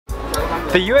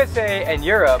The USA and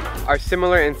Europe are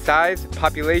similar in size,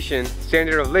 population,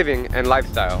 standard of living, and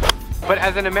lifestyle. But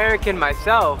as an American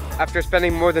myself, after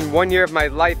spending more than 1 year of my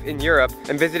life in Europe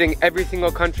and visiting every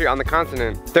single country on the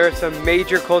continent, there are some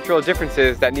major cultural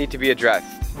differences that need to be addressed.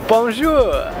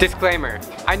 Bonjour! Disclaimer,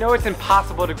 I know it's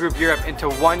impossible to group Europe into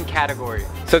one category.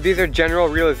 So these are general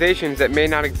realizations that may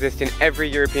not exist in every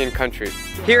European country.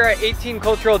 Here are 18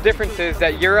 cultural differences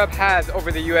that Europe has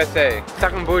over the USA.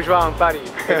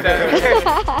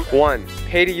 1.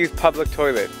 Pay to use public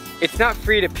toilets. It's not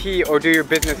free to pee or do your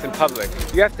business in public.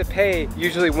 You have to pay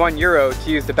usually €1 to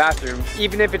use the bathroom,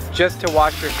 even if it's just to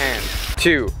wash your hands.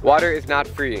 2. Water is not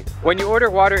free. When you order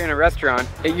water in a restaurant,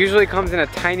 it usually comes in a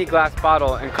tiny glass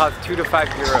bottle and costs €2 to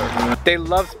 €5. They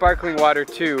love sparkling water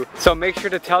too, so make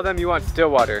sure to tell them you want still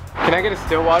water. Can I get a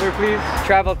still water, please?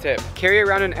 Travel tip. Carry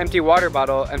around an empty water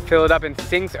bottle and fill it up in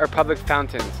sinks or public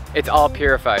fountains. It's all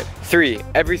purified. 3.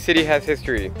 Every city has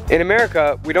history. In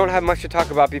America, we don't have much to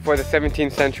talk about before the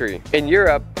 17th century. In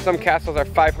Europe, some castles are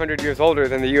 500 years older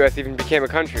than the US even became a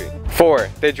country. 4.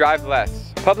 They drive less.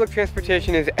 Public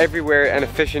transportation is everywhere and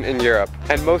efficient in Europe,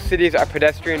 and most cities are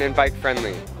pedestrian and bike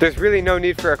friendly. There's really no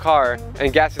need for a car,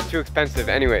 and gas is too expensive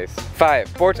anyways. 5.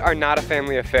 Sports are not a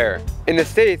family affair. In the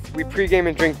States, we pregame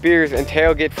and drink beers and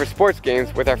tailgate for sports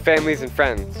games with our families and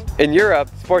friends. In Europe,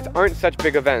 sports aren't such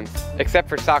big events, except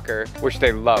for soccer, which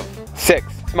they love. 6.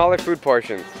 Smaller food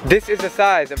portions. This is the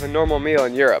size of a normal meal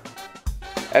in Europe.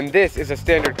 And this is a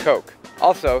standard Coke.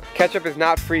 Also, ketchup is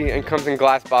not free and comes in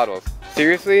glass bottles.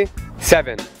 Seriously?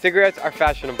 7. Cigarettes are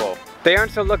fashionable. They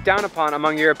aren't so looked down upon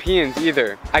among Europeans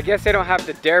either. I guess they don't have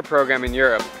the DARE program in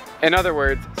Europe. In other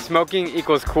words, smoking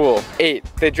equals cool. 8.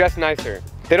 They dress nicer.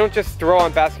 They don't just throw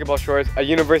on basketball shorts, a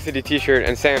university t-shirt,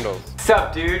 and sandals.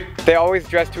 Sup, dude? They always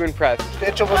dress to impress.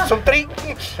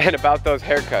 And about those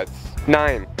haircuts.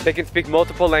 9. They can speak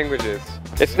multiple languages.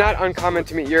 It's not uncommon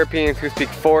to meet Europeans who speak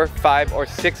 4, 5, or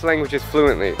 6 languages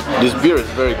fluently. This beer is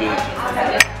very good.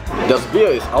 Das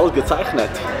Bier ist ausgezeichnet.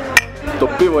 To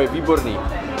pivo je výborný.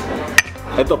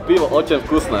 Je to pivo očem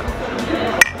vkusné.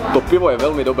 To pivo je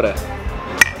veľmi dobré.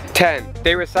 10.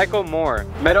 They recycle more.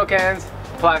 Metal cans,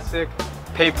 plastic,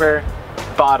 paper,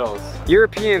 bottles.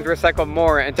 Europeans recycle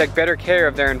more and take better care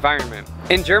of their environment.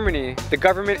 In Germany, the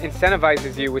government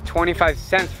incentivizes you with 25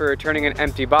 cents for returning an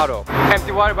empty bottle.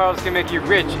 Empty water bottles can make you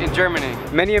rich in Germany.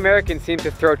 Many Americans seem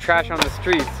to throw trash on the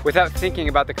streets without thinking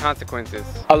about the consequences.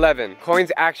 11.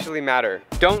 Coins actually matter.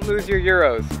 Don't lose your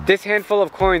euros. This handful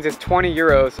of coins is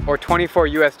 €20 or 24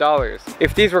 US.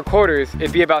 If these were quarters,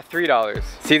 it'd be about $3.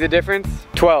 See the difference?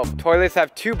 12. Toilets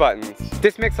have 2 buttons.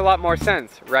 This makes a lot more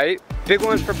sense, right? Big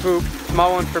ones for poop,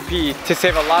 small ones for pee, to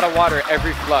save a lot of water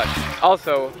every flush.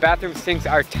 Also, bathroom sinks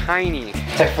are tiny.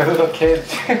 It's like for little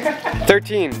kids.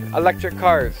 13. Electric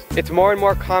cars. It's more and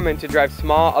more common to drive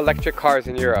small electric cars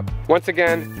in Europe. Once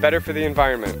again, better for the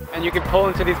environment. And you can pull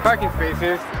into these parking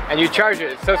spaces and you charge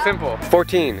it. It's so simple.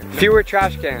 14. Fewer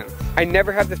trash cans. I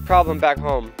never have this problem back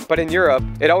home, but in Europe,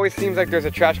 it always seems like there's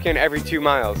a trash can every 2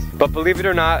 miles. But believe it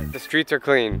or not, the streets are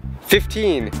clean.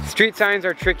 15. Street signs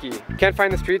are tricky. Can't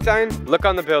find the street sign? Look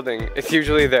on the building. It's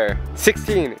usually there.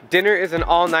 16. Dinner is an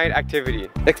all-night activity.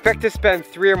 Expect to spend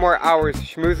 3 or more hours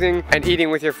schmoozing and eating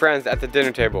with your friends at the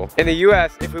dinner table. In the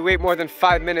US, if we wait more than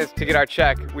 5 minutes to get our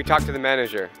check, we talk to the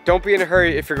manager. Don't be in a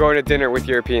hurry if you're going to dinner with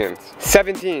Europeans.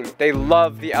 17. They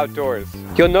love the outdoors.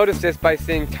 You'll notice this by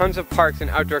seeing tons of parks and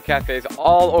outdoor cafes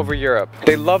all over Europe.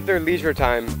 They love their leisure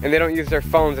time and they don't use their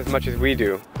phones as much as we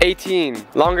do. 18.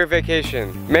 Longer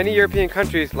vacation. Many European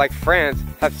countries like France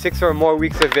have 6 or more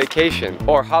weeks of vacation,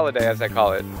 or holiday as I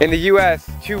call it. In the US,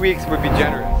 2 weeks would be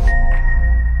generous.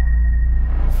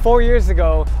 4 years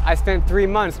ago, I spent 3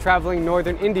 months traveling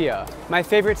northern India. My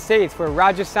favorite states were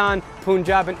Rajasthan,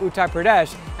 Punjab, and Uttar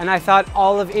Pradesh, and I thought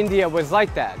all of India was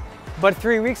like that. But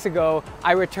 3 weeks ago,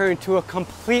 I returned to a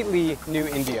completely new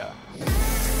India.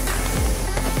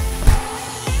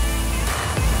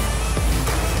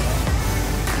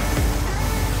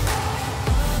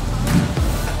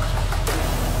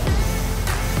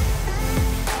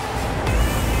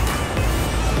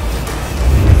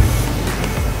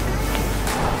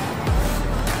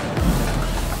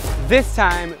 This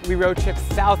time, we road trip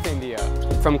South India,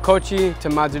 from Kochi to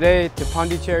Madurai to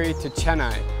Pondicherry to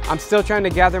Chennai. I'm still trying to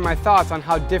gather my thoughts on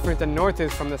how different the north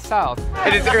is from the south.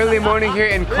 It is early morning here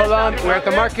in Kuala. We're at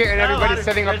the market and everybody's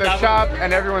setting up their shop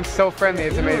and everyone's so friendly,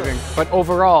 it's amazing. But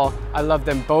overall, I love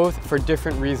them both for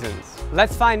different reasons.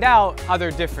 Let's find out how they're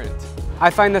different. I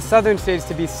find the southern states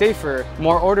to be safer,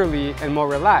 more orderly, and more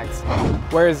relaxed,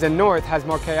 whereas the north has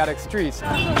more chaotic streets.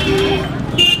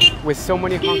 with so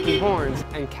many honking horns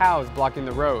and cows blocking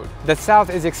the road. The south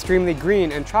is extremely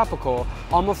green and tropical,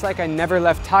 almost like I never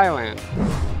left Thailand.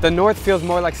 The north feels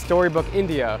more like storybook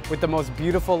India, with the most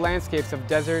beautiful landscapes of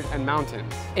desert and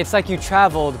mountains. It's like you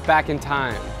traveled back in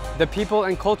time. The people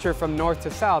and culture from north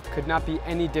to south could not be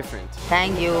any different.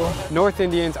 Thank you. North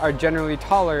Indians are generally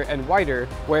taller and whiter,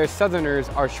 whereas Southerners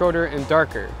are shorter and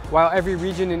darker. While every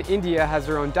region in India has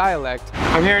their own dialect,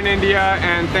 I'm here in India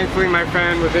and thankfully my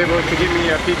friend was able to give me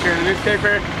a feature in the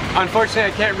newspaper.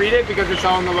 Unfortunately, I can't read it because it's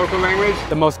all in the local language.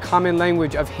 The most common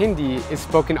language of Hindi is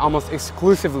spoken almost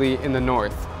exclusively in the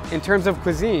north. In terms of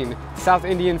cuisine, South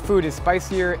Indian food is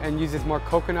spicier and uses more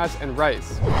coconuts and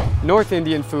rice. North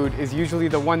Indian food is usually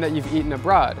the one that you've eaten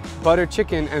abroad, butter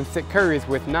chicken and thick curries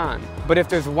with naan. But if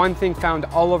there's one thing found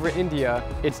all over India,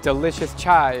 it's delicious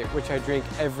chai, which I drink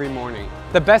every morning.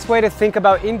 The best way to think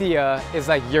about India is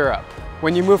like Europe.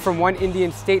 When you move from one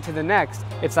Indian state to the next,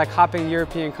 it's like hopping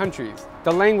European countries.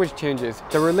 The language changes,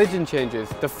 the religion changes,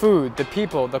 the food, the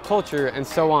people, the culture, and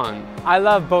so on. I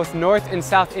love both North and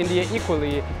South India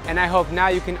equally, and I hope now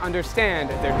you can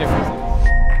understand their differences.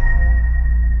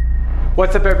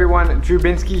 What's up everyone, Drew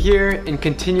Binsky here. In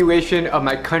continuation of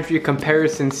my country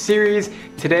comparison series,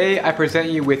 today I present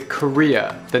you with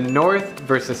Korea, the North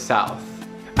versus South.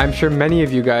 I'm sure many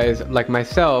of you guys, like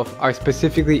myself, are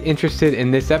specifically interested in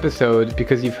this episode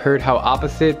because you've heard how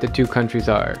opposite the two countries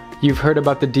are. You've heard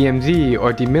about the DMZ,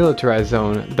 or Demilitarized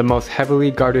Zone, the most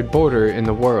heavily guarded border in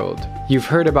the world. You've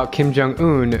heard about Kim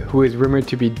Jong-un, who is rumored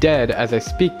to be dead as I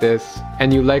speak this,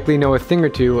 and you likely know a thing or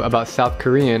two about South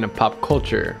Korean pop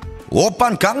culture.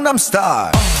 Oppan Gangnam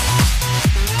Style!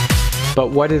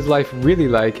 But what is life really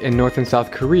like in North and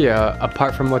South Korea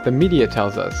apart from what the media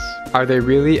tells us? Are they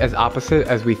really as opposite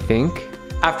as we think?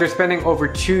 After spending over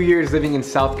 2 years living in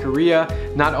South Korea,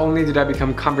 not only did I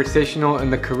become conversational in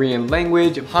the Korean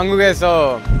language,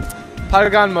 한국에서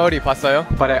빨간 머리 봤어요?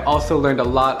 But I also learned a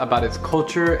lot about its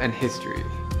culture and history.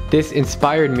 This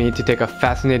inspired me to take a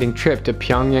fascinating trip to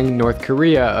Pyongyang, North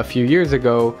Korea a few years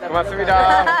ago,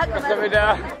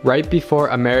 right before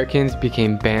Americans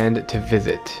became banned to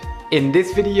visit. In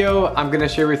this video, I'm gonna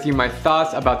share with you my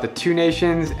thoughts about the two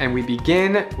nations, and we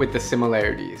begin with the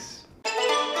similarities.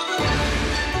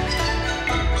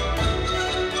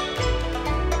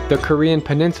 The Korean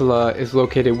peninsula is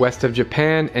located west of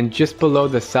Japan and just below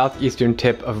the southeastern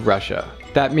tip of Russia.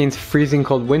 That means freezing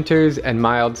cold winters and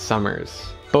mild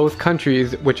summers. Both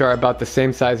countries, which are about the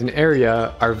same size in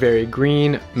area, are very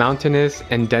green, mountainous,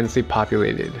 and densely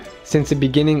populated. Since the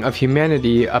beginning of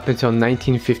humanity up until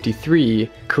 1953,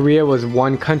 Korea was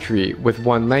one country with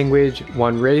one language,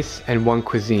 one race, and one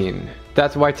cuisine.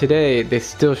 That's why today they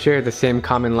still share the same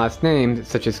common last names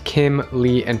such as Kim,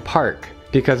 Lee, and Park,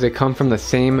 because they come from the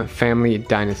same family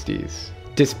dynasties.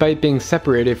 Despite being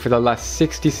separated for the last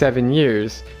 67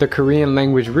 years, the Korean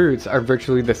language roots are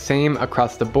virtually the same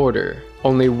across the border.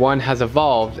 Only one has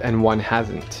evolved and one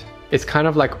hasn't. It's kind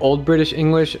of like Old British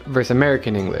English versus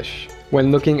American English. When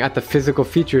looking at the physical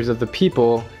features of the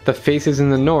people, the faces in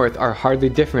the north are hardly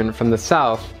different from the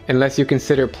south, unless you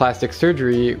consider plastic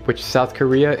surgery, which South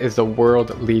Korea is the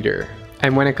world leader.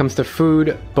 And when it comes to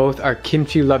food, both are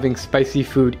kimchi-loving spicy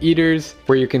food eaters,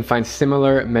 where you can find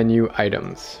similar menu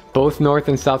items. Both North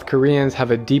and South Koreans have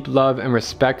a deep love and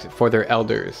respect for their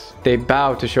elders. They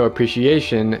bow to show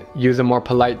appreciation, use a more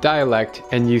polite dialect,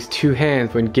 and use two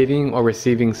hands when giving or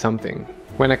receiving something.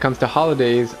 When it comes to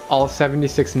holidays, all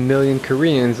 76 million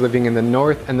Koreans living in the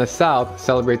North and the South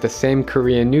celebrate the same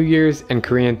Korean New Year's and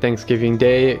Korean Thanksgiving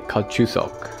Day called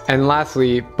Chuseok. And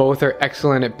lastly, both are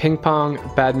excellent at ping pong,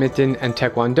 badminton, and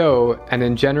taekwondo, and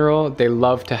in general, they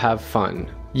love to have fun.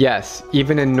 Yes,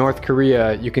 even in North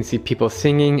Korea, you can see people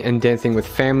singing and dancing with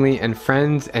family and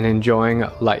friends and enjoying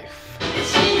life.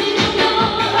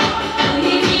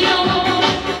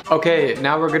 Okay,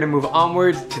 now we're gonna move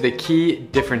onwards to the key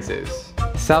differences.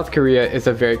 South Korea is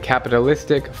a very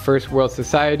capitalistic, first world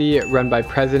society run by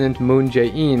President Moon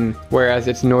Jae-in, whereas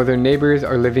its northern neighbors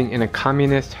are living in a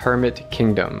communist hermit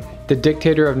kingdom. The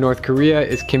dictator of North Korea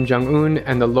is Kim Jong-un,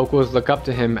 and the locals look up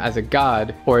to him as a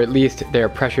god, or at least they are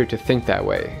pressured to think that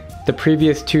way. The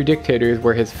previous two dictators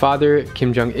were his father,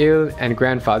 Kim Jong-il, and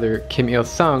grandfather, Kim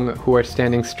Il-sung, who are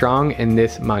standing strong in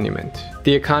this monument.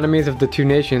 The economies of the two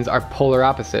nations are polar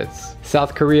opposites.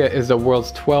 South Korea is the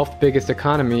world's 12th biggest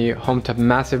economy, home to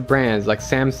massive brands like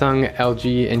Samsung,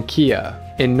 LG, and Kia.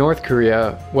 In North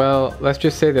Korea, well, let's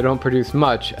just say they don't produce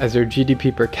much, as their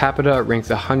GDP per capita ranks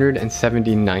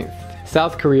 179th.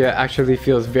 South Korea actually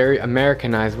feels very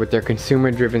Americanized with their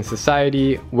consumer-driven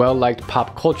society, well-liked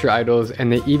pop culture idols, and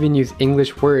they even use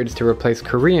English words to replace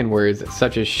Korean words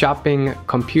such as shopping,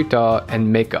 computer,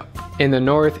 and makeup. In the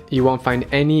North, you won't find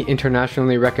any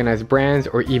internationally recognized brands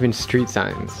or even street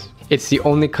signs. It's the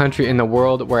only country in the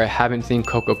world where I haven't seen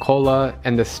Coca-Cola,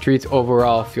 and the streets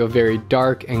overall feel very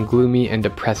dark and gloomy and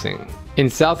depressing. In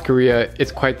South Korea,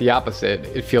 it's quite the opposite.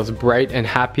 It feels bright and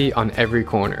happy on every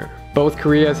corner. Both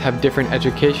Koreas have different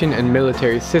education and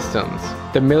military systems.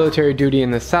 The military duty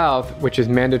in the South, which is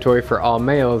mandatory for all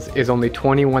males, is only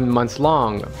 21 months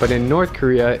long, but in North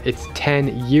Korea, it's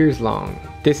 10 years long.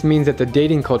 This means that the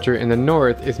dating culture in the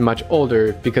North is much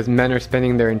older because men are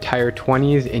spending their entire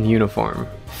 20s in uniform.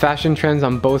 Fashion trends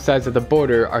on both sides of the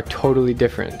border are totally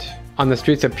different. On the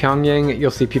streets of Pyongyang, you'll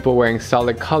see people wearing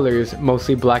solid colors,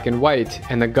 mostly black and white,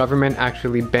 and the government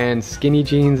actually bans skinny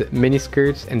jeans,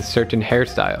 miniskirts, and certain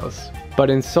hairstyles. But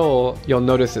in Seoul, you'll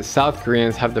notice that South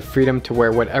Koreans have the freedom to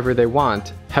wear whatever they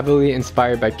want, heavily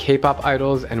inspired by K-pop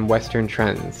idols and Western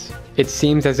trends. It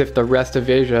seems as if the rest of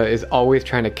Asia is always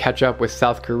trying to catch up with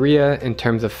South Korea in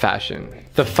terms of fashion.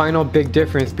 The final big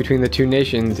difference between the two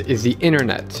nations is the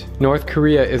internet. North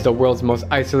Korea is the world's most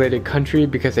isolated country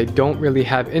because they don't really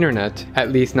have internet,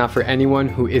 at least not for anyone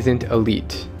who isn't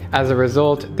elite. As a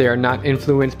result, they are not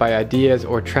influenced by ideas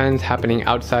or trends happening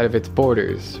outside of its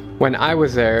borders. When I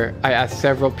was there, I asked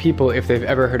several people if they've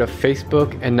ever heard of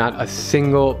Facebook, and not a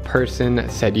single person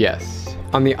said yes.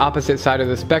 On the opposite side of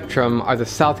the spectrum are the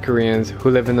South Koreans,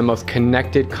 who live in the most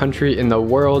connected country in the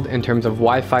world in terms of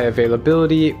Wi-Fi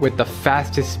availability with the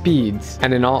fastest speeds,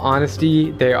 and in all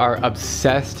honesty, they are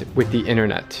obsessed with the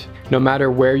internet. No matter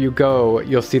where you go,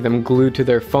 you'll see them glued to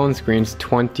their phone screens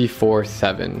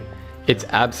 24/7. It's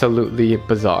absolutely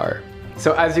bizarre.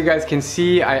 So as you guys can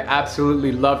see, I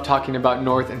absolutely love talking about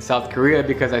North and South Korea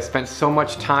because I spent so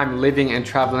much time living and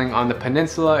traveling on the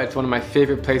peninsula. It's one of my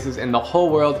favorite places in the whole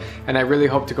world, and I really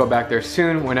hope to go back there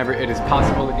soon whenever it is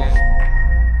possible again.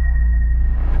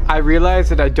 I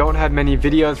realized that I don't have many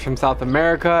videos from South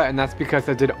America, and that's because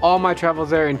I did all my travels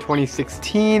there in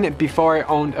 2016 before I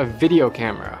owned a video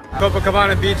camera.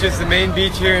 Copacabana Beach is the main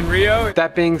beach here in Rio.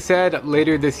 That being said,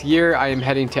 later this year I am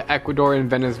heading to Ecuador and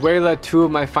Venezuela, 2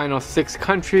 of my final 6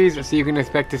 countries, so you can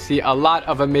expect to see a lot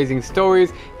of amazing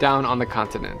stories down on the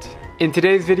continent. In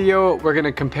today's video, we're going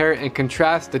to compare and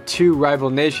contrast the 2 rival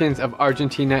nations of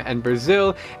Argentina and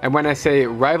Brazil, and when I say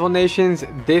rival nations,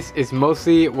 this is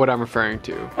mostly what I'm referring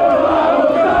to.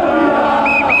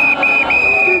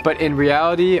 But in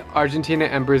reality, Argentina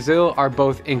and Brazil are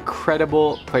both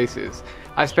incredible places.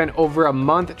 I spent over a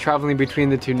month traveling between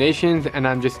the 2 nations, and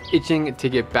I'm just itching to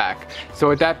get back. So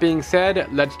with that being said,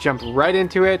 let's jump right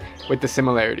into it with the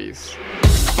similarities.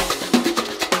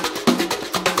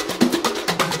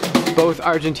 Both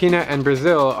Argentina and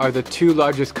Brazil are the 2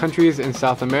 largest countries in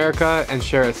South America and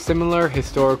share a similar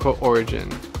historical origin.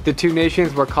 The 2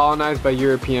 nations were colonized by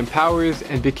European powers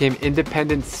and became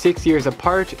independent 6 years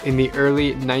apart in the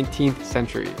early 19th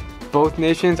century. Both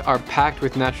nations are packed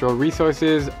with natural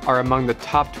resources, are among the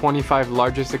top 25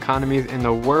 largest economies in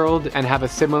the world, and have a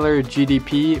similar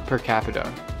GDP per capita.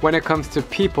 When it comes to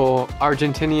people,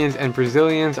 Argentinians and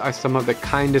Brazilians are some of the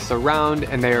kindest around,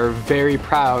 and they are very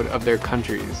proud of their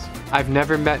countries. I've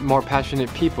never met more passionate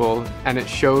people, and it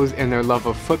shows in their love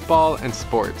of football and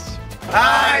sports.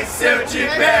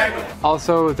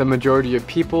 Also, the majority of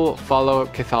people follow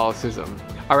Catholicism.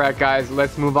 Alright guys,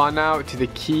 let's move on now to the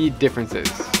key differences.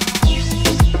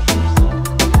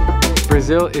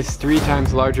 Brazil is 3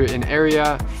 times larger in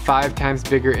area, 5 times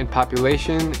bigger in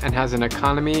population, and has an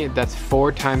economy that's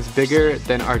 4 times bigger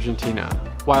than Argentina.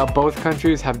 While both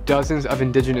countries have dozens of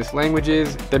indigenous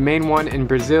languages, the main one in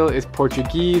Brazil is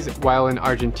Portuguese, while in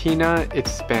Argentina,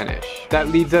 it's Spanish. That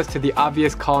leads us to the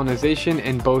obvious colonization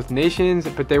in both nations,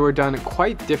 but they were done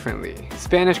quite differently.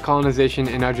 Spanish colonization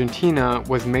in Argentina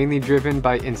was mainly driven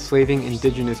by enslaving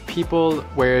indigenous people,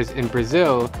 whereas in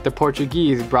Brazil, the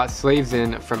Portuguese brought slaves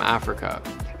in from Africa.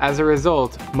 As a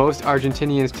result, most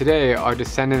Argentinians today are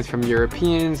descendants from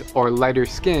Europeans or lighter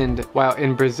skinned, while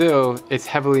in Brazil, it's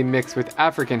heavily mixed with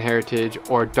African heritage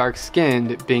or dark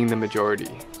skinned being the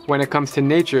majority. When it comes to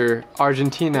nature,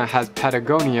 Argentina has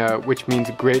Patagonia, which means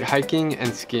great hiking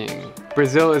and skiing.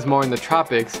 Brazil is more in the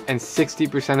tropics, and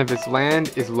 60% of its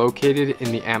land is located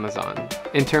in the Amazon.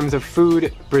 In terms of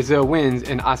food, Brazil wins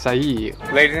in acai.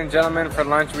 Ladies and gentlemen, for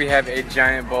lunch we have a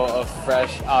giant bowl of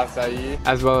fresh acai,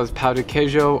 as well as pão de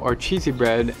queijo or cheesy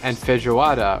bread, and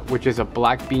feijoada, which is a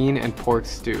black bean and pork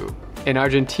stew. In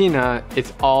Argentina,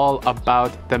 it's all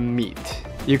about the meat.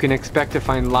 You can expect to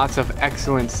find lots of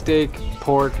excellent steak,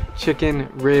 pork, chicken,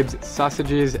 ribs,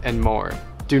 sausages, and more.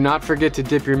 Do not forget to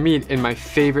dip your meat in my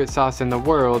favorite sauce in the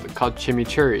world called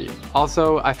chimichurri.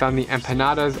 Also, I found the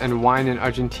empanadas and wine in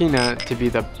Argentina to be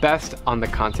the best on the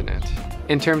continent.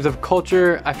 In terms of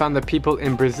culture, I found the people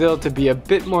in Brazil to be a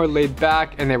bit more laid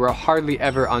back and they were hardly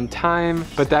ever on time.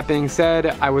 But that being said,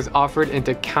 I was offered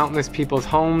into countless people's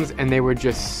homes and they were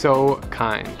just so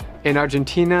kind. In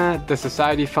Argentina, the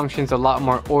society functions a lot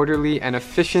more orderly and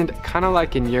efficient, kind of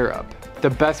like in Europe. The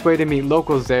best way to meet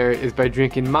locals there is by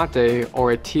drinking mate,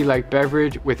 or a tea-like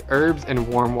beverage with herbs and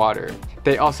warm water.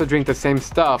 They also drink the same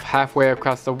stuff halfway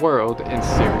across the world in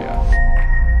Syria.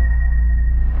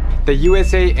 The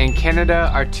USA and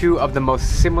Canada are two of the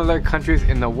most similar countries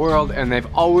in the world and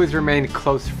they've always remained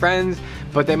close friends,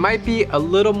 but they might be a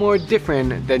little more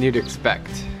different than you'd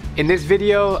expect. In this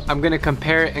video, I'm going to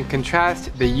compare and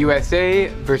contrast the USA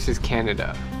versus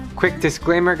Canada. Quick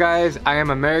disclaimer guys, I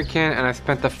am American and I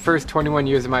spent the first 21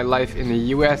 years of my life in the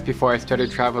US before I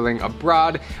started traveling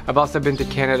abroad. I've also been to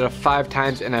Canada 5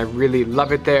 times and I really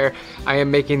love it there. I am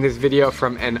making this video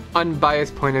from an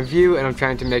unbiased point of view and I'm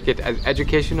trying to make it as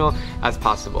educational as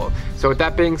possible. So with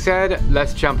that being said,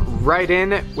 let's jump right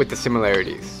in with the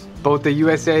similarities. Both the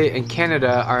USA and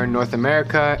Canada are in North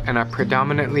America and are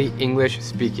predominantly English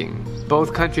speaking.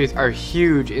 Both countries are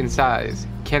huge in size.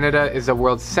 Canada is the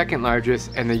world's second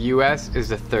largest and the US is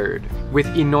the third.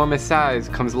 With enormous size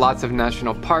comes lots of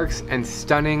national parks and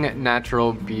stunning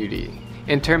natural beauty.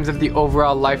 In terms of the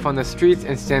overall life on the streets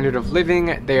and standard of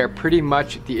living, they are pretty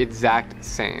much the exact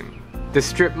same. The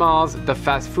strip malls, the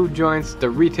fast food joints, the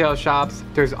retail shops,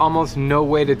 there's almost no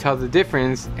way to tell the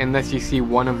difference unless you see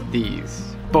one of these.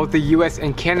 Both the US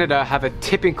and Canada have a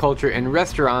tipping culture in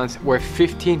restaurants where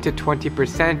 15 to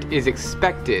 20% is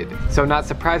expected, so not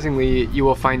surprisingly, you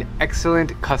will find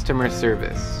excellent customer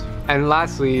service. And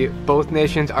lastly, both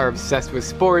nations are obsessed with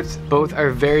sports, both are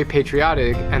very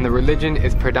patriotic, and the religion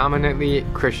is predominantly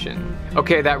Christian.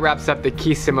 Okay, that wraps up the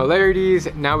key similarities.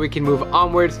 Now we can move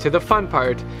onwards to the fun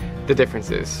part, the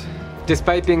differences.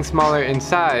 Despite being smaller in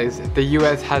size, the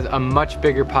US has a much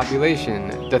bigger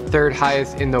population, the third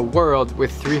highest in the world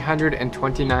with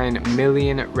 329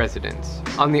 million residents.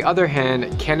 On the other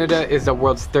hand, Canada is the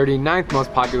world's 39th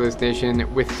most populous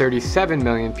nation with 37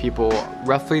 million people,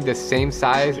 roughly the same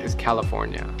size as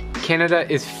California. Canada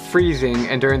is freezing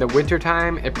and during the winter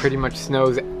time, it pretty much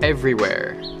snows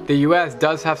everywhere. The US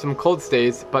does have some cold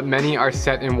states, but many are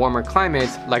set in warmer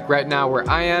climates, like right now where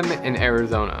I am in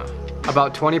Arizona.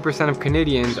 About 20% of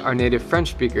Canadians are native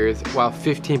French speakers, while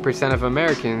 15% of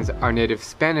Americans are native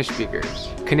Spanish speakers.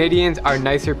 Canadians are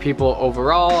nicer people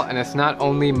overall, and it's not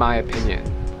only my opinion.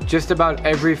 Just about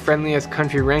every friendliest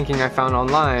country ranking I found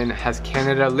online has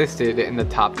Canada listed in the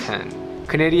top 10.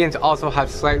 Canadians also have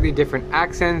slightly different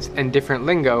accents and different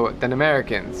lingo than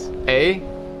Americans.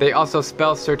 They also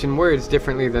spell certain words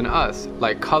differently than us,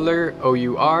 like color,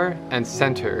 O-U-R, and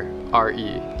center,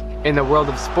 R-E. In the world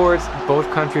of sports, both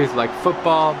countries like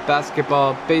football,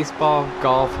 basketball, baseball,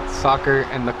 golf, soccer,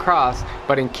 and lacrosse,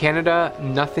 but in Canada,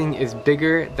 nothing is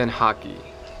bigger than hockey.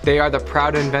 They are the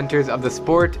proud inventors of the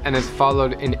sport and is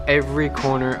followed in every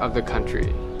corner of the country.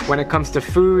 When it comes to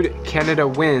food, Canada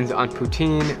wins on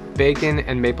poutine, bacon,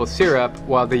 and maple syrup,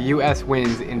 while the US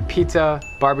wins in pizza,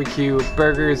 barbecue,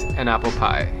 burgers, and apple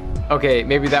pie. Okay,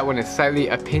 maybe that one is slightly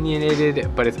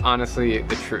opinionated, but it's honestly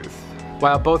the truth.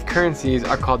 While both currencies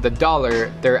are called the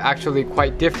dollar, they're actually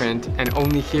quite different, and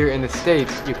only here in the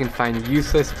States you can find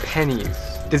useless pennies.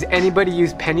 Does anybody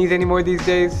use pennies anymore these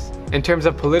days? In terms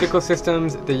of political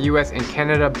systems, the US and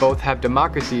Canada both have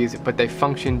democracies, but they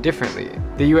function differently.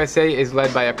 The USA is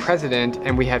led by a president,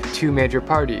 and we have 2 major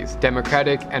parties,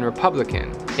 Democratic and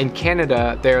Republican. In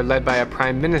Canada, they are led by a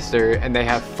prime minister, and they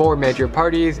have 4 major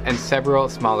parties and several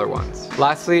smaller ones.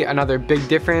 Lastly, another big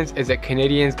difference is that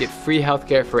Canadians get free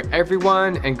healthcare for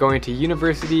everyone, and going to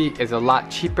university is a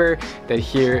lot cheaper than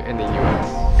here in the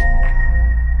US.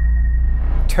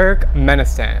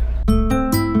 Turkmenistan.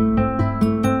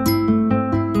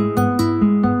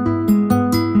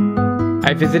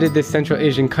 I visited this Central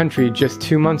Asian country just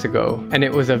 2 months ago, and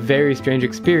it was a very strange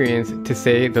experience to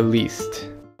say the least.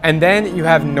 And then you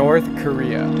have North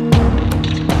Korea.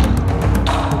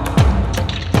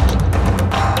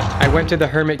 I went to the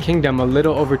Hermit Kingdom a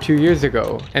little over 2 years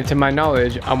ago, and to my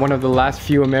knowledge, I'm one of the last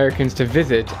few Americans to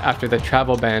visit after the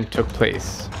travel ban took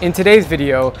place. In today's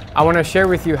video, I want to share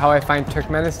with you how I find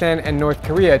Turkmenistan and North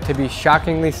Korea to be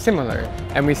shockingly similar,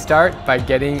 and we start by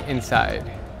getting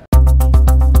inside.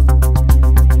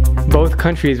 Both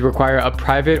countries require a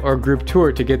private or group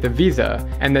tour to get the visa,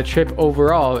 and the trip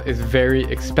overall is very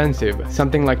expensive,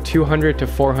 something like $200 to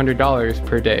 $400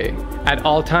 per day. At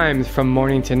all times from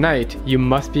morning to night, you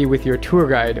must be with your tour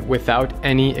guide without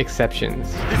any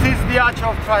exceptions. This is the Arch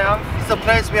of Triumph. It's a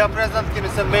place where President Kim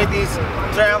Il-sung made his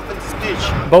triumphant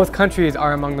speech. Both countries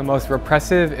are among the most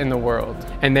repressive in the world,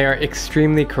 and they are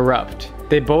extremely corrupt.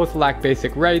 They both lack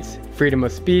basic rights, freedom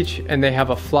of speech, and they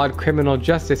have a flawed criminal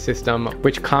justice system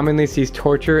which commonly sees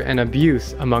torture and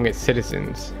abuse among its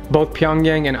citizens. Both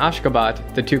Pyongyang and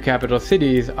Ashgabat, the two capital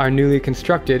cities, are newly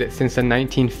constructed since the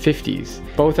 1950s.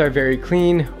 Both are very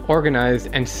clean, organized,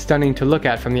 and stunning to look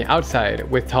at from the outside,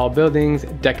 with tall buildings,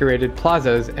 decorated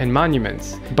plazas, and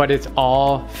monuments. But it's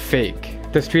all fake.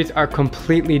 The streets are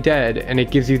completely dead, and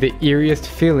it gives you the eeriest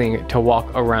feeling to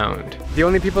walk around. The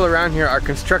only people around here are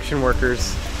construction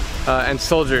workers and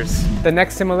soldiers. The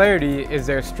next similarity is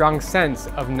their strong sense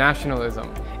of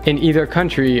nationalism. In either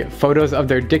country, photos of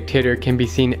their dictator can be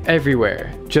seen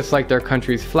everywhere, just like their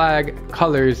country's flag,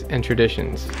 colors, and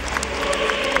traditions.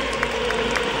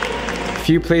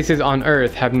 Few places on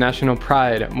earth have national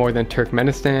pride more than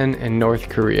Turkmenistan and North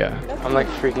Korea. I'm like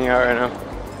freaking out right now.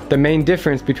 The main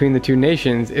difference between the two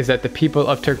nations is that the people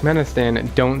of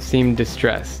Turkmenistan don't seem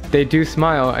distressed. They do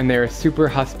smile and they are super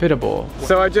hospitable.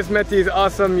 So I just met these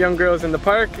awesome young girls in the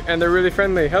park and they're really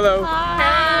friendly. Hello.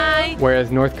 Hi.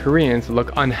 Whereas North Koreans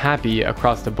look unhappy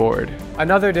across the board.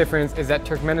 Another difference is that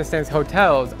Turkmenistan's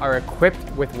hotels are equipped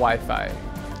with Wi-Fi.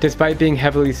 Despite being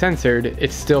heavily censored,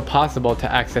 it's still possible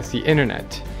to access the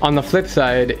internet. On the flip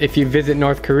side, if you visit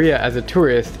North Korea as a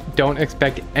tourist, don't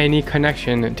expect any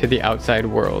connection to the outside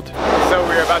world. So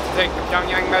we're about to take the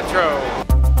Pyongyang Metro.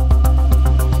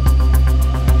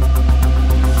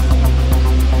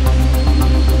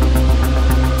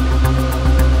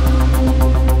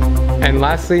 And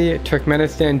lastly,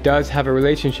 Turkmenistan does have a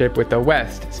relationship with the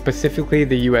West, specifically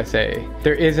the USA.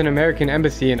 There is an American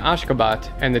embassy in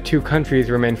Ashgabat, and the two countries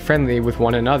remain friendly with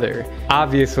one another.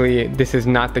 Obviously, this is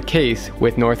not the case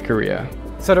with North Korea.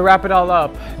 So to wrap it all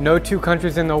up, no two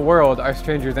countries in the world are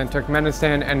stranger than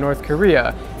Turkmenistan and North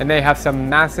Korea, and they have some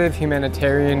massive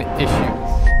humanitarian issues.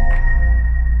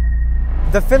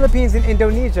 The Philippines and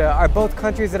Indonesia are both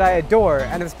countries that I adore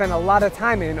and have spent a lot of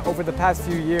time in over the past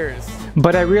few years.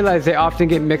 But I realize they often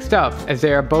get mixed up, as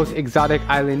they are both exotic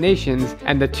island nations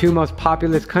and the two most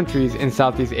populous countries in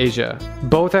Southeast Asia.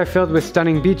 Both are filled with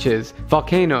stunning beaches,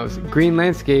 volcanoes, green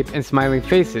landscape, and smiling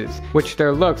faces, which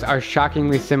their looks are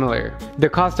shockingly similar. The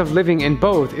cost of living in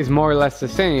both is more or less the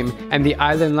same, and the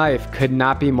island life could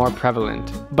not be more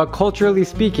prevalent. But culturally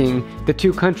speaking, the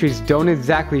two countries don't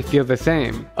exactly feel the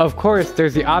same. Of course,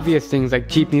 there's the obvious things like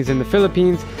jeepneys in the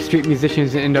Philippines, street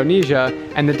musicians in Indonesia,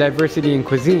 and the diversity in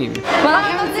cuisine.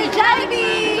 Welcome to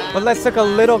Jollibee! But let's look a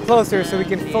little closer so we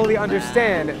can fully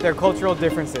understand their cultural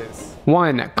differences.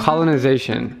 1.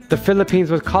 Colonization. The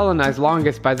Philippines was colonized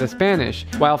longest by the Spanish,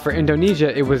 while for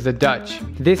Indonesia it was the Dutch.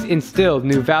 This instilled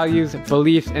new values,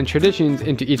 beliefs, and traditions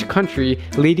into each country,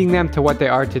 leading them to what they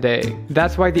are today.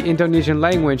 That's why the Indonesian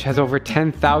language has over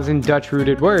 10,000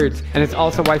 Dutch-rooted words, and it's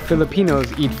also why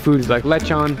Filipinos eat foods like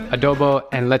lechon, adobo,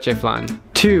 and leche flan.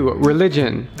 2.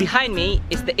 Religion. Behind me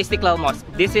is the Istiqlal Mosque.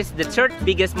 This is the third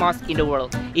biggest mosque in the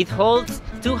world. It holds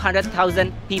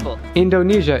 200,000 people.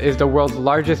 Indonesia is the world's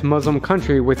largest Muslim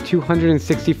country with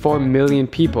 264 million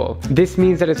people. This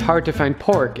means that it's hard to find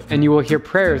pork, and you will hear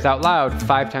prayers out loud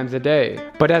 5 times a day.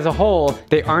 But as a whole,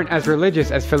 they aren't as religious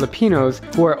as Filipinos,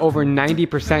 who are over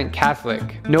 90%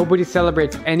 Catholic. Nobody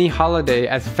celebrates any holiday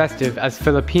as festive as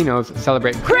Filipinos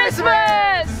celebrate Christmas!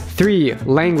 3.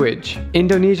 Language.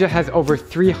 Indonesia has over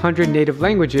 300 native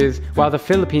languages, while the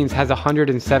Philippines has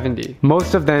 170,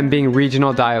 most of them being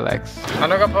regional dialects.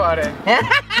 Ano ka po, are?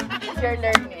 You're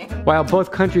learning. While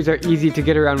both countries are easy to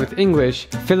get around with English,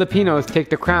 Filipinos take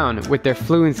the crown with their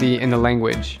fluency in the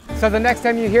language. So the next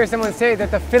time you hear someone say that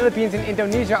the Philippines and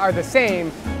Indonesia are the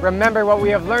same, remember what we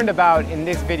have learned about in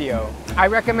this video. I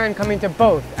recommend coming to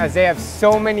both, as they have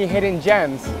so many hidden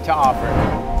gems to offer.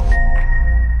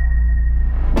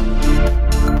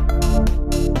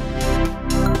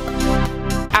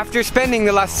 After spending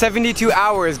the last 72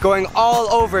 hours going all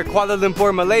over Kuala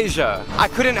Lumpur, Malaysia, I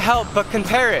couldn't help but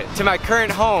compare it to my current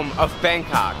home of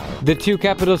Bangkok. The two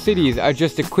capital cities are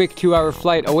just a quick 2-hour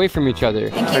flight away from each other.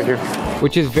 Thank you.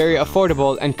 which is very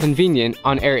affordable and convenient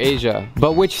on AirAsia.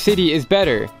 But which city is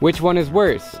better? Which one is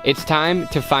worse? It's time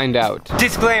to find out.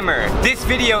 Disclaimer, this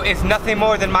video is nothing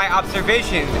more than my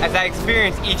observations as I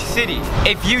experience each city.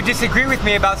 If you disagree with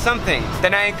me about something,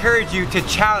 then I encourage you to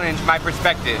challenge my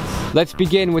perspectives. Let's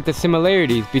begin with the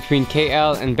similarities between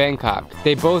KL and Bangkok.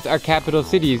 They both are capital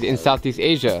cities in Southeast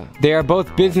Asia. They are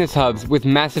both business hubs with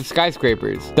massive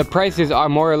skyscrapers. The prices are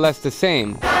more or less the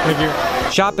same. Thank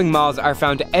you. Shopping malls are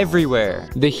found everywhere.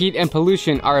 The heat and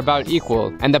pollution are about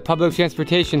equal, and the public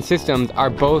transportation systems are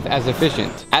both as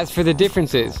efficient. As for the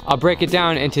differences, I'll break it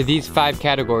down into these 5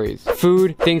 categories: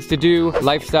 food, things to do,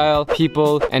 lifestyle,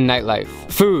 people, and nightlife.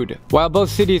 Food. While both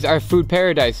cities are food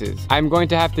paradises, I'm going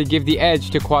to have to give the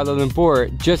edge to Kuala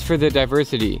Lumpur just for the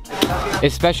diversity,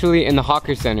 especially in the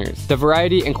hawker centers. The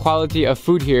variety and quality of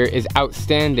food here is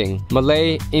outstanding.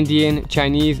 Malay, Indian,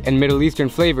 Chinese, and Middle Eastern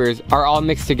flavors are all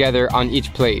mixed together on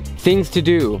each plate. Things to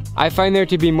do. I find there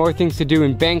to be more things to do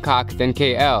in Bangkok than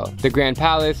KL. The Grand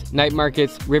Palace, night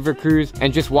markets, river cruise,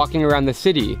 and just walking around the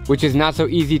city, which is not so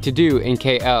easy to do in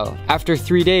KL. After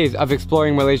 3 days of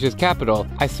exploring Malaysia's capital,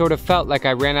 I sort of felt like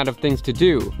I ran out of things to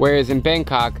do, whereas in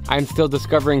Bangkok, I'm still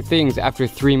discovering things after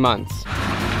 3 months.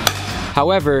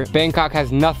 However, Bangkok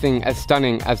has nothing as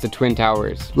stunning as the Twin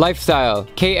Towers. Lifestyle.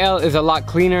 KL is a lot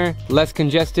cleaner, less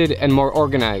congested, and more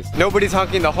organized. Nobody's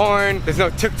honking the horn, there's no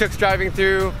tuk-tuks driving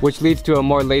through, which leads to a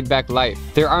more laid-back life.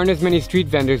 There aren't as many street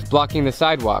vendors blocking the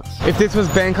sidewalks. If this was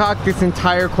Bangkok, this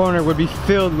entire corner would be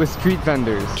filled with street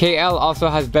vendors. KL also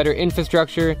has better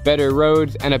infrastructure, better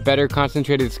roads, and a better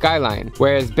concentrated skyline,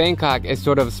 whereas Bangkok is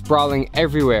sort of sprawling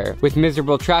everywhere, with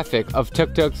miserable traffic of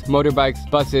tuk-tuks, motorbikes,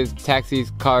 buses,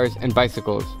 taxis, cars, and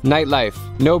bicycles. Nightlife.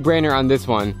 No brainer on this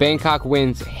one. Bangkok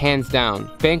wins hands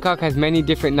down. Bangkok has many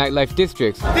different nightlife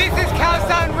districts. This is Khao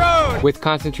San Road! With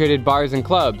concentrated bars and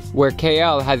clubs, where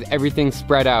KL has everything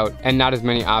spread out and not as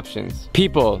many options.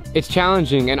 People. It's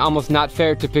challenging and almost not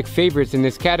fair to pick favorites in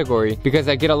this category because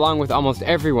I get along with almost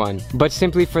everyone, but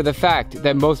simply for the fact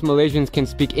that most Malaysians can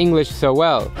speak English so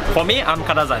well. For me, I'm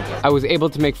Kadazan. I was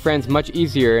able to make friends much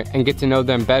easier and get to know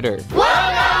them better.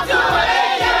 Welcome to Malaysia!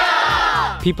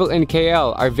 People in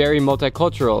KL are very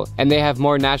multicultural and they have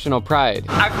more national pride.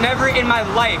 I've never in my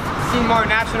life seen more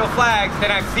national flags than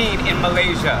I've seen in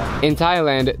Malaysia. In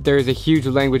Thailand, there is a huge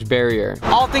language barrier.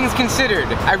 All things considered,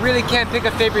 I really can't pick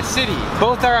a favorite city.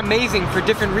 Both are amazing for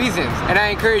different reasons, and I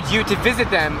encourage you to visit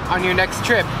them on your next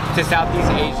trip to Southeast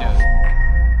Asia.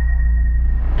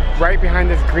 Right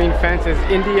behind this green fence is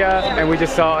India, and we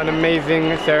just saw an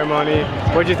amazing ceremony.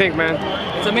 What'd you think, man?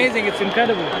 It's amazing, it's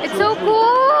incredible. It's so cool!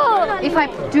 If I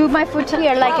do my foot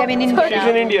here like I'm in India. She's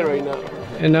in India right now.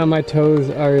 And now my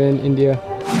toes are in India.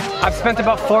 I've spent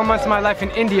about 4 months of my life in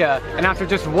India, and after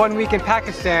just 1 week in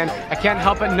Pakistan, I can't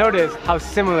help but notice how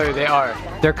similar they are.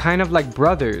 They're kind of like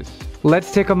brothers.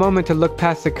 Let's take a moment to look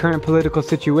past the current political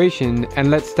situation and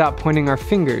let's stop pointing our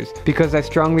fingers, because I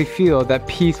strongly feel that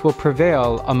peace will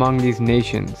prevail among these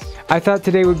nations. I thought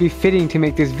today would be fitting to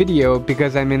make this video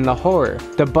because I'm in Lahore,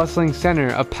 the bustling center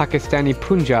of Pakistani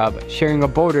Punjab, sharing a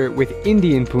border with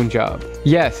Indian Punjab.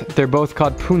 Yes, they're both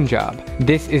called Punjab.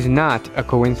 This is not a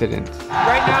coincidence.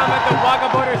 Right now I'm at the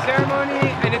Wagah border ceremony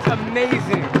and it's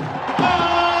amazing.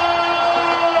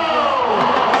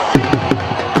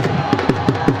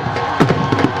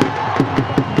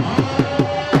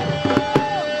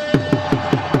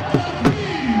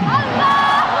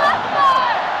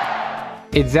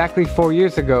 Exactly 4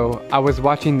 years ago, I was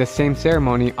watching the same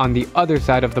ceremony on the other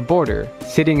side of the border,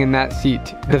 sitting in that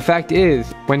seat. The fact is,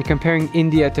 when comparing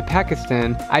India to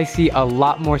Pakistan, I see a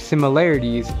lot more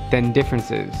similarities than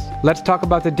differences. Let's talk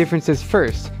about the differences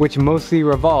first, which mostly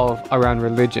revolve around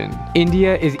religion.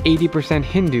 India is 80%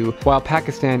 Hindu, while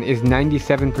Pakistan is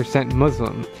 97%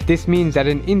 Muslim. This means that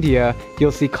in India,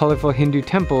 you'll see colorful Hindu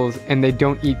temples and they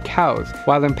don't eat cows,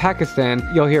 while in Pakistan,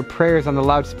 you'll hear prayers on the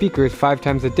loudspeakers 5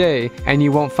 times a day, and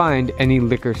you won't find any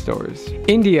liquor stores.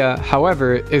 India,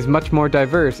 however, is much more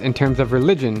diverse in terms of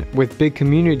religion, with big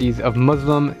communities of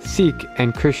Muslim, Sikh,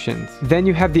 and Christians. Then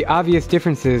you have the obvious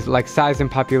differences like size and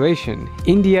population.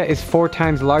 India is 4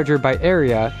 times larger by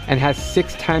area and has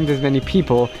 6 times as many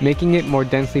people, making it more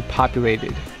densely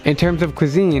populated. In terms of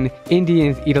cuisine,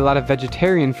 Indians eat a lot of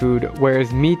vegetarian food,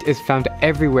 whereas meat is found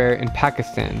everywhere in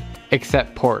Pakistan,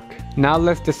 except pork. Now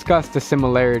let's discuss the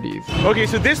similarities. Okay,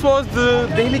 so this was the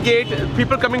Delhi gate.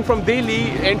 People coming from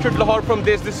Delhi entered Lahore from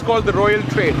this. This is called the Royal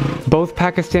Trade. Both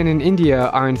Pakistan and India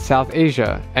are in South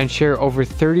Asia and share over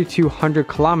 3,200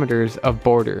 kilometers of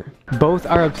border. Both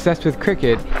are obsessed with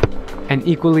cricket, and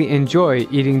equally enjoy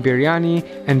eating biryani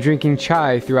and drinking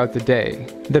chai throughout the day.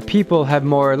 The people have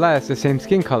more or less the same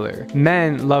skin color.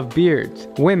 Men love beards,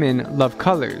 women love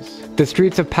colors. The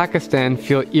streets of Pakistan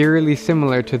feel eerily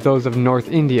similar to those of North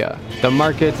India. The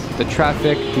markets, the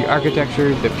traffic, the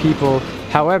architecture, the people.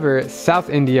 However, South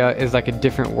India is like a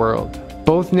different world.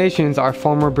 Both nations are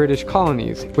former British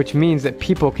colonies, which means that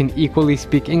people can equally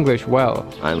speak English well.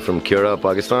 I'm from Kuala,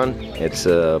 Pakistan. It's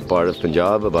a part of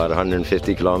Punjab, about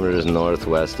 150 kilometers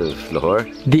northwest of Lahore.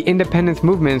 The independence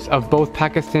movements of both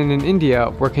Pakistan and India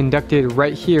were conducted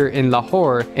right here in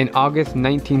Lahore in August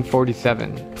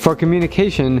 1947. For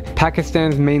communication,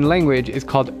 Pakistan's main language is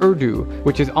called Urdu,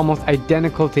 which is almost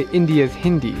identical to India's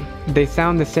Hindi. They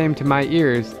sound the same to my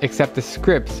ears, except the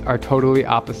scripts are totally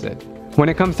opposite. When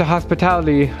it comes to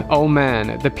hospitality, oh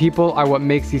man, the people are what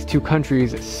makes these two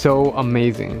countries so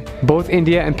amazing. Both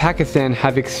India and Pakistan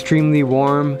have extremely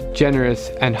warm, generous,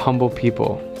 and humble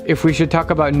people. If we should talk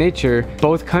about nature,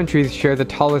 both countries share the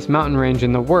tallest mountain range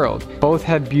in the world. Both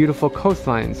have beautiful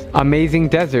coastlines, amazing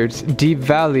deserts, deep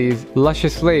valleys,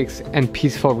 luscious lakes, and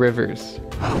peaceful rivers.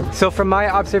 So from my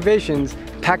observations,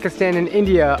 Pakistan and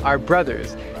India are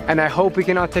brothers, and I hope we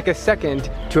can all take a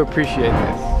second to appreciate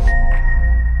this.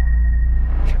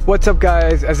 What's up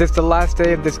guys, as it's the last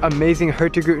day of this amazing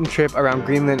Hurtigruten trip around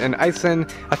Greenland and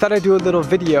Iceland, I thought I'd do a little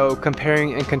video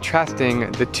comparing and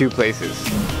contrasting the two places.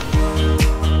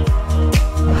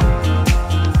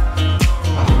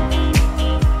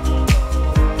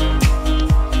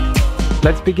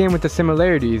 Let's begin with the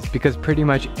similarities because pretty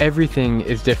much everything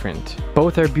is different.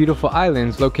 Both are beautiful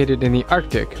islands located in the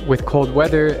Arctic with cold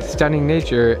weather, stunning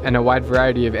nature, and a wide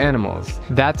variety of animals.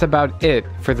 That's about it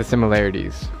for the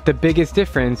similarities. The biggest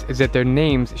difference is that their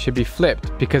names should be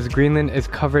flipped because Greenland is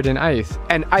covered in ice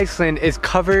and Iceland is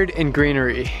covered in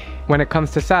greenery. When it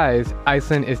comes to size,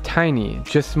 Iceland is tiny,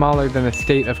 just smaller than the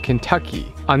state of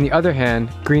Kentucky. On the other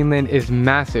hand, Greenland is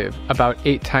massive, about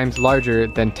 8 times larger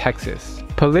than Texas.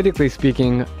 Politically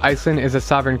speaking, Iceland is a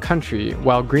sovereign country,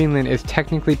 while Greenland is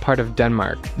technically part of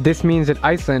Denmark. This means that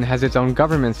Iceland has its own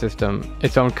government system,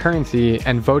 its own currency,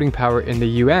 and voting power in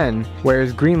the UN,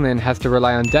 whereas Greenland has to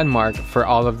rely on Denmark for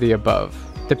all of the above.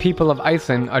 The people of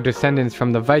Iceland are descendants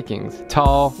from the Vikings,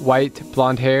 tall, white,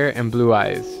 blonde hair, and blue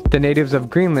eyes. The natives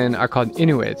of Greenland are called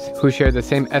Inuits, who share the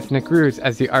same ethnic roots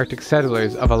as the Arctic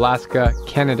settlers of Alaska,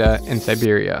 Canada, and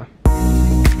Siberia.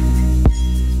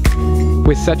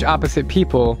 With such opposite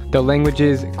people, the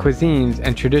languages, cuisines,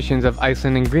 and traditions of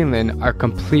Iceland and Greenland are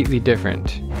completely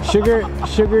different. Sugar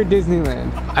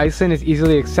Disneyland. Iceland is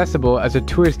easily accessible as a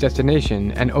tourist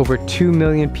destination, and over 2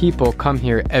 million people come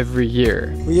here every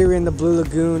year. We are in the Blue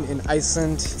Lagoon in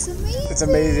Iceland. It's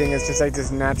amazing. It's just like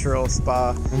this natural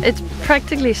spa. It's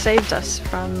practically saved us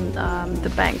from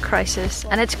the bank crisis,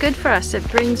 and it's good for us. It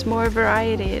brings more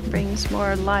variety, it brings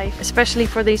more life, especially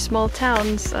for these small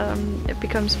towns. It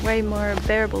becomes way more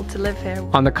bearable to live here.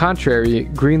 On the contrary,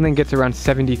 Greenland gets around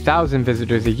 70,000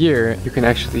 visitors a year. You can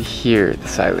actually hear the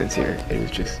silence here. It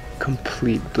is just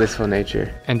complete blissful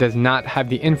nature and does not have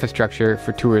the infrastructure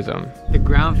for tourism. The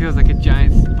ground feels like a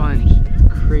giant sponge.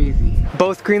 Crazy.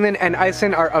 Both Greenland and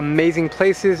Iceland are amazing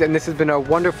places, and this has been a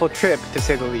wonderful trip to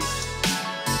say the least.